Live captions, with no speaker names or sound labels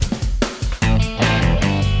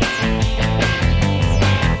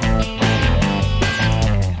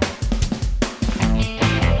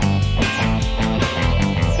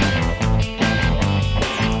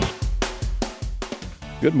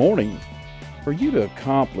Good morning. For you to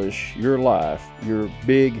accomplish your life, your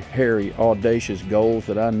big, hairy, audacious goals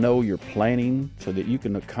that I know you're planning so that you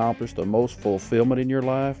can accomplish the most fulfillment in your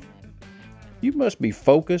life, you must be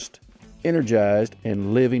focused, energized,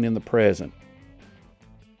 and living in the present.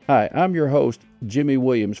 Hi, I'm your host, Jimmy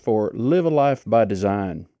Williams, for Live a Life by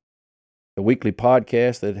Design, the weekly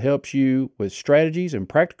podcast that helps you with strategies and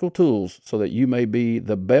practical tools so that you may be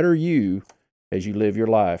the better you as you live your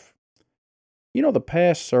life. You know, the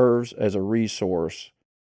past serves as a resource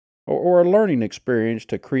or a learning experience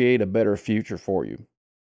to create a better future for you.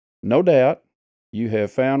 No doubt, you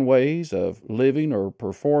have found ways of living or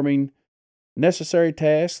performing necessary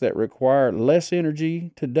tasks that require less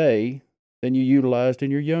energy today than you utilized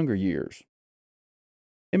in your younger years.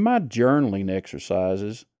 In my journaling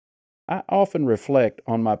exercises, I often reflect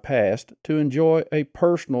on my past to enjoy a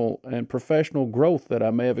personal and professional growth that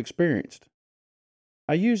I may have experienced.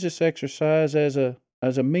 I use this exercise as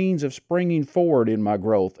a means of springing forward in my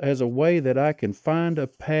growth, as a way that I can find a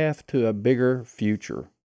path to a bigger future.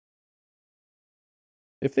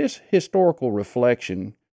 If this historical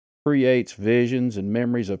reflection creates visions and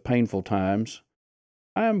memories of painful times,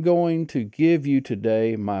 I am going to give you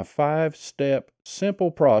today my 5-step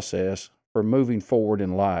simple process for moving forward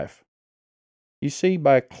in life. You see,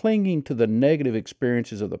 by clinging to the negative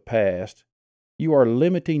experiences of the past, you are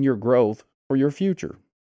limiting your growth for your future.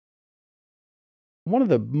 One of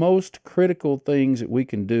the most critical things that we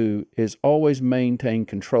can do is always maintain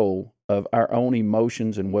control of our own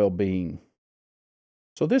emotions and well-being.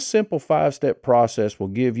 So this simple 5-step process will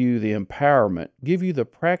give you the empowerment, give you the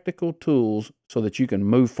practical tools so that you can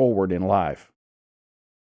move forward in life.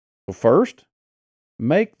 So first,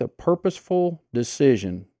 make the purposeful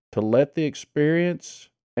decision to let the experience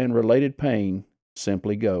and related pain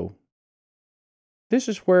simply go. This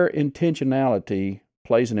is where intentionality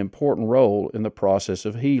plays an important role in the process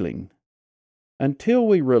of healing. Until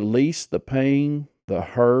we release the pain, the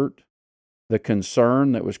hurt, the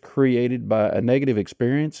concern that was created by a negative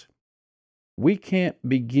experience, we can't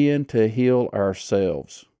begin to heal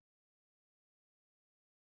ourselves.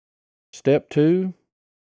 Step 2,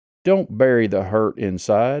 don't bury the hurt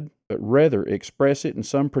inside, but rather express it in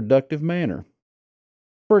some productive manner.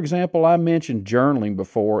 For example, I mentioned journaling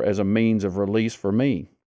before as a means of release for me.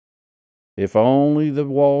 If only the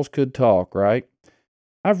walls could talk, right?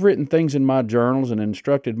 I've written things in my journals and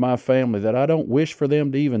instructed my family that I don't wish for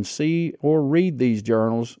them to even see or read these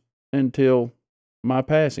journals until my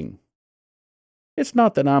passing. It's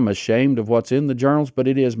not that I'm ashamed of what's in the journals, but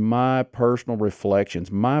it is my personal reflections,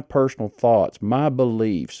 my personal thoughts, my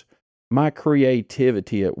beliefs, my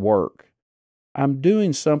creativity at work. I'm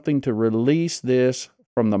doing something to release this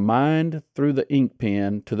from the mind through the ink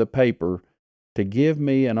pen to the paper to give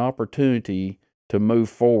me an opportunity to move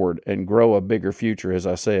forward and grow a bigger future, as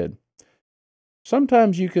I said.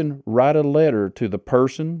 Sometimes you can write a letter to the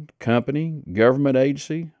person, company, government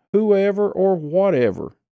agency, whoever or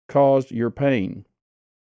whatever caused your pain.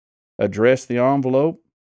 Address the envelope,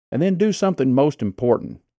 and then do something most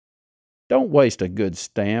important. Don't waste a good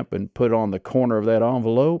stamp and put on the corner of that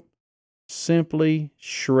envelope. Simply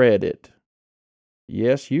shred it.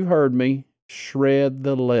 Yes, you heard me. Shred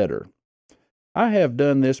the letter. I have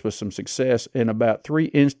done this with some success in about 3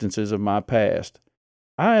 instances of my past.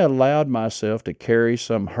 I allowed myself to carry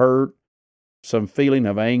some hurt, some feeling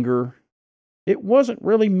of anger. It wasn't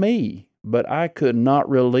really me, but I could not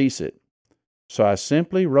release it. So I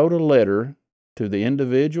simply wrote a letter to the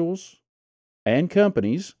individuals and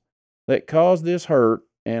companies that caused this hurt,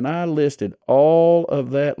 and I listed all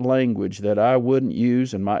of that language that I wouldn't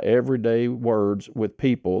use in my everyday words with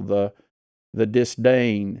people, the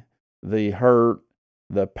disdain, the hurt,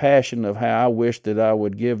 the passion of how I wish that I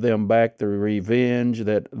would give them back the revenge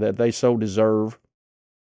that they so deserve.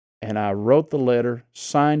 And I wrote the letter,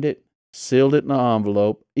 signed it, sealed it in an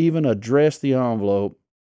envelope, even addressed the envelope,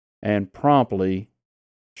 and promptly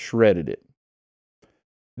shredded it.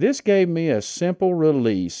 This gave me a simple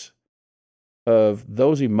release of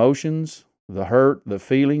those emotions, the hurt, the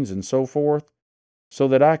feelings, and so forth, so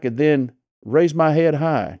that I could then raise my head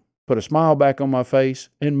high, put a smile back on my face,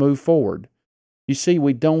 and move forward. You see,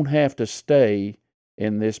 we don't have to stay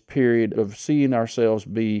in this period of seeing ourselves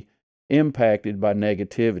be impacted by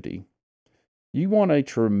negativity. You want a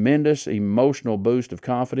tremendous emotional boost of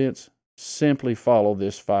confidence? Simply follow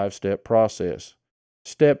this 5-step process.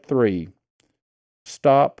 Step 3,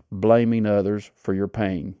 stop blaming others for your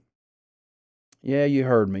pain. Yeah, you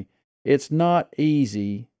heard me. It's not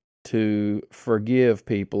easy to forgive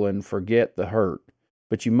people and forget the hurt,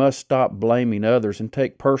 but you must stop blaming others and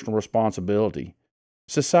take personal responsibility.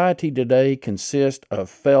 Society today consists of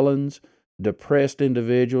felons, depressed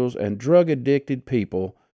individuals, and drug-addicted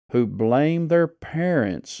people who blame their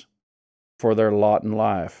parents for their lot in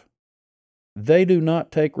life. They do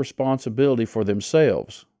not take responsibility for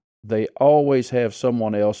themselves. They always have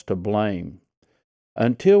someone else to blame.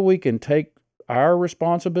 Until we can take our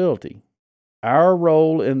responsibility, our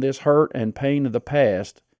role in this hurt and pain of the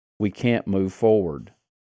past, we can't move forward.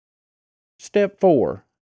 Step 4,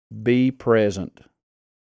 be present.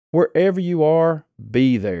 Wherever you are,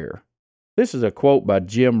 be there. This is a quote by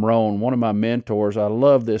Jim Rohn, one of my mentors. I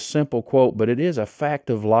love this simple quote, but it is a fact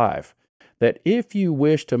of life that if you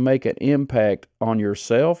wish to make an impact on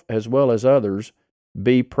yourself as well as others,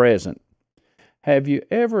 be present. Have you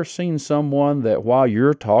ever seen someone that while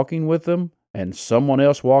you're talking with them and someone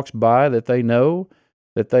else walks by that they know,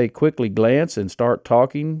 that they quickly glance and start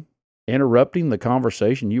talking, interrupting the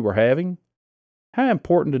conversation you were having? How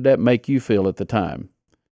important did that make you feel at the time?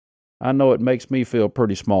 I know it makes me feel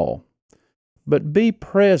pretty small. But be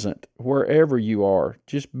present wherever you are.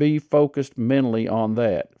 Just be focused mentally on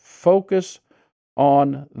that. Focus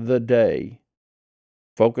on the day.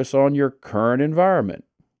 Focus on your current environment,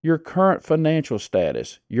 your current financial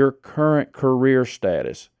status, your current career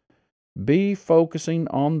status. Be focusing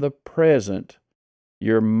on the present.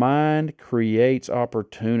 Your mind creates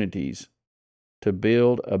opportunities to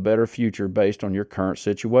build a better future based on your current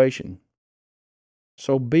situation.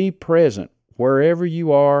 So be present. Wherever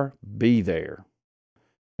you are, be there.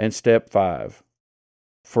 And step 5,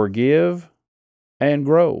 forgive and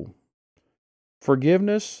grow.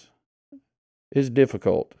 Forgiveness is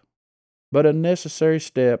difficult, but a necessary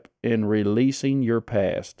step in releasing your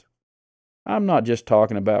past. I'm not just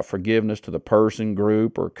talking about forgiveness to the person,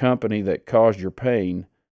 group, or company that caused your pain.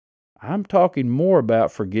 I'm talking more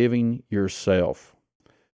about forgiving yourself.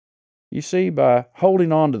 You see, by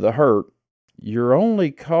holding on to the hurt, you're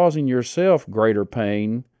only causing yourself greater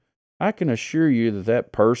pain. I can assure you that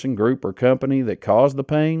that person, group, or company that caused the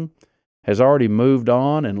pain has already moved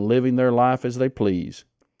on and living their life as they please.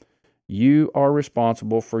 You are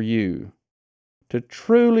responsible for you. To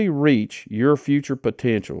truly reach your future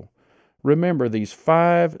potential, remember these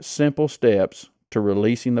 5 simple steps to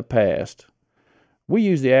releasing the past. We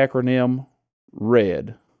use the acronym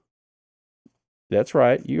RED. That's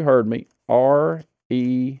right, you heard me.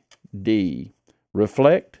 R-E-D.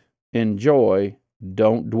 Reflect, enjoy,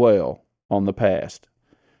 don't dwell on the past.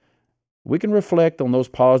 We can reflect on those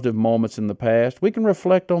positive moments in the past. We can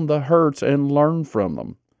reflect on the hurts and learn from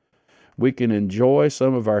them. We can enjoy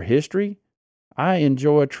some of our history. I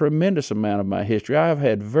enjoy a tremendous amount of my history. I have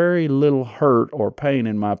had very little hurt or pain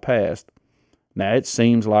in my past. Now, it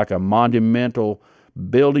seems like a monumental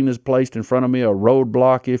building is placed in front of me, a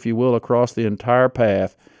roadblock, if you will, across the entire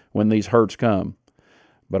path when these hurts come.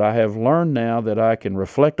 But I have learned now that I can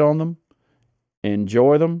reflect on them,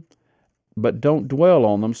 enjoy them, but don't dwell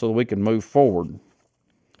on them so that we can move forward.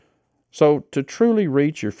 So to truly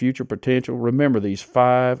reach your future potential, remember these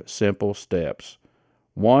 5 simple steps.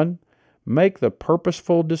 1, make the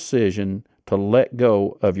purposeful decision to let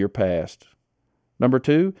go of your past. Number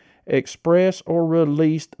 2, express or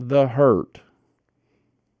release the hurt.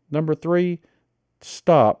 Number 3,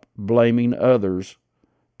 stop blaming others.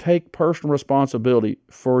 Take personal responsibility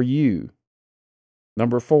for you.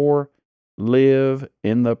 Number 4, live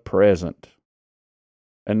in the present.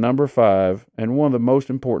 And number 5, and one of the most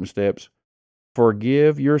important steps,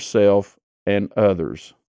 forgive yourself and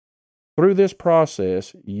others. Through this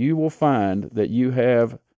process, you will find that you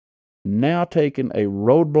have now taken a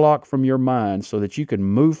roadblock from your mind so that you can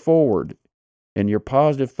move forward in your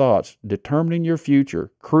positive thoughts, determining your future,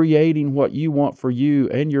 creating what you want for you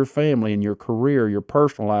and your family and your career, your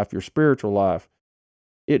personal life, your spiritual life.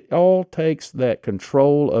 It all takes that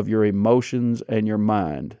control of your emotions and your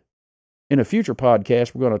mind. In a future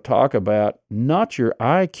podcast, we're going to talk about not your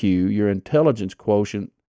IQ, your intelligence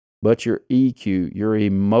quotient, but your EQ, your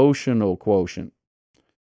emotional quotient.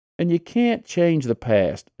 And you can't change the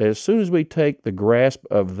past. As soon as we take the grasp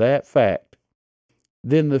of that fact,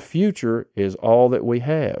 then the future is all that we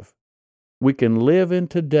have. We can live in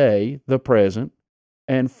today, the present,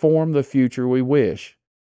 and form the future we wish.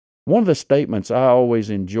 One of the statements I always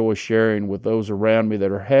enjoy sharing with those around me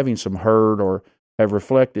that are having some hurt or have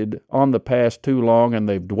reflected on the past too long and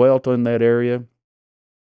they've dwelt in that area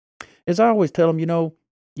is I always tell them,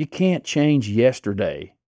 you can't change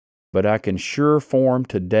yesterday, but I can sure form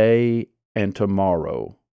today and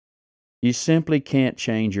tomorrow. You simply can't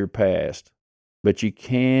change your past, but you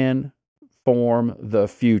can form the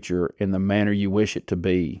future in the manner you wish it to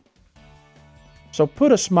be. So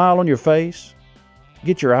put a smile on your face,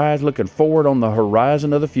 get your eyes looking forward on the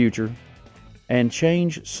horizon of the future, and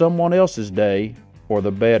change someone else's day for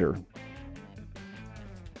the better.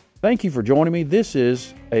 Thank you for joining me. This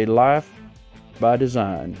is A Life by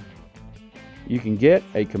Design. You can get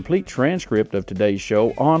a complete transcript of today's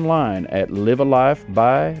show online at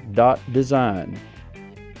livealifeby.design.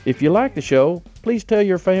 If you like the show, please tell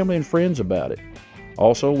your family and friends about it.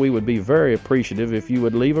 Also, we would be very appreciative if you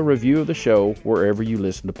would leave a review of the show wherever you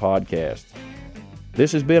listen to podcasts.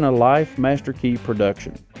 This has been a Life Master Key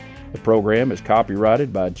production. The program is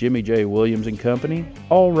copyrighted by Jimmy J. Williams & Company,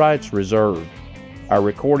 all rights reserved. Our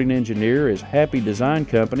recording engineer is Happy Design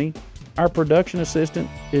Company. Our production assistant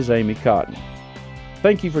is Amy Cotton.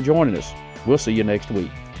 Thank you for joining us. We'll see you next week.